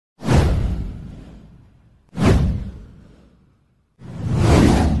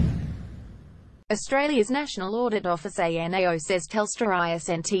Australia's National Audit Office ANAO says Telstra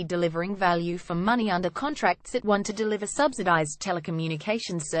isnt delivering value for money under contracts it won to deliver subsidised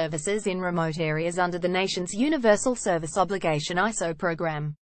telecommunications services in remote areas under the nation's Universal Service Obligation (ISO)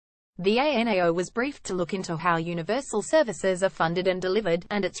 program. The ANAO was briefed to look into how universal services are funded and delivered,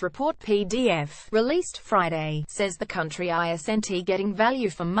 and its report PDF, released Friday, says the country isnt getting value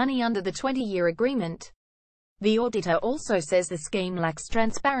for money under the 20-year agreement. The auditor also says the scheme lacks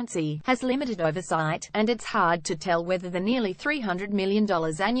transparency, has limited oversight, and it's hard to tell whether the nearly $300 million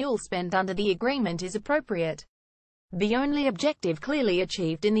annual spend under the agreement is appropriate. The only objective clearly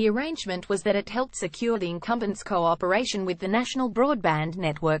achieved in the arrangement was that it helped secure the incumbent's cooperation with the National Broadband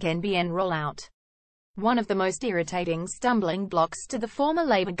Network (NBN) rollout. One of the most irritating stumbling blocks to the former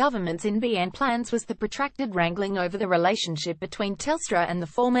Labor government's NBN plans was the protracted wrangling over the relationship between Telstra and the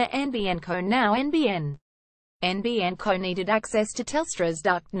former NBN Co. (now NBN). NBN Co. needed access to Telstra's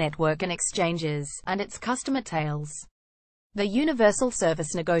duct network and exchanges, and its customer tails. The universal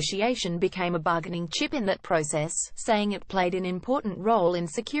service negotiation became a bargaining chip in that process, saying it played an important role in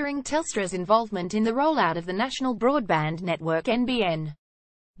securing Telstra's involvement in the rollout of the National Broadband Network (NBN).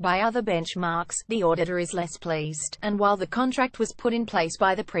 By other benchmarks, the auditor is less pleased, and while the contract was put in place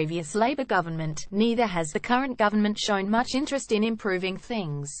by the previous Labor government, neither has the current government shown much interest in improving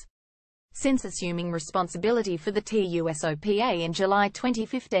things. Since assuming responsibility for the TUSOPA in July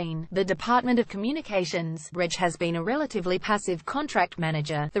 2015, the Department of Communications (REG) has been a relatively passive contract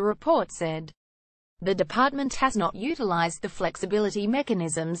manager, the report said. The department has not utilized the flexibility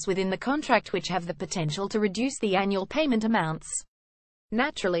mechanisms within the contract which have the potential to reduce the annual payment amounts.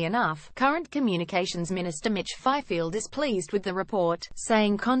 Naturally enough, current Communications Minister Mitch Fifield is pleased with the report,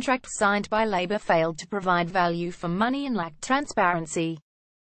 saying contracts signed by Labor failed to provide value for money and lacked transparency.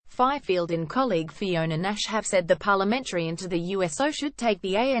 Fifield and colleague Fiona Nash have said the parliamentarian to the USO should take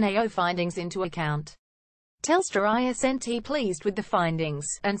the ANAO findings into account. Telstra isnt pleased with the findings,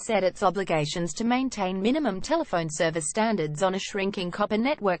 and said its obligations to maintain minimum telephone service standards on a shrinking copper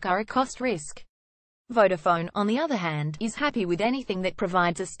network are a cost risk. Vodafone, on the other hand, is happy with anything that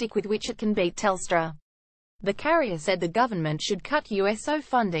provides a stick with which it can beat Telstra. The carrier said the government should cut USO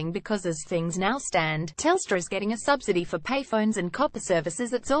funding because as things now stand, Telstra is getting a subsidy for payphones and copper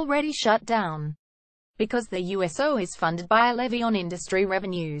services that's already shut down. Because the USO is funded by a levy on industry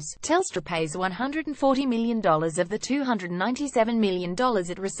revenues, Telstra pays $140 million of the $297 million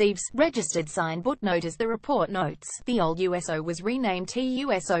it receives. Registered signed footnote. As the report notes, the old USO was renamed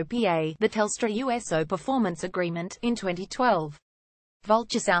TUSOPA, the Telstra USO Performance Agreement, in 2012.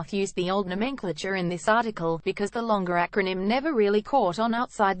 Vulture South used the old nomenclature in this article, because the longer acronym never really caught on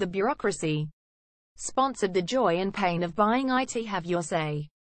outside the bureaucracy. Sponsored. The joy and pain of buying IT. Have your say.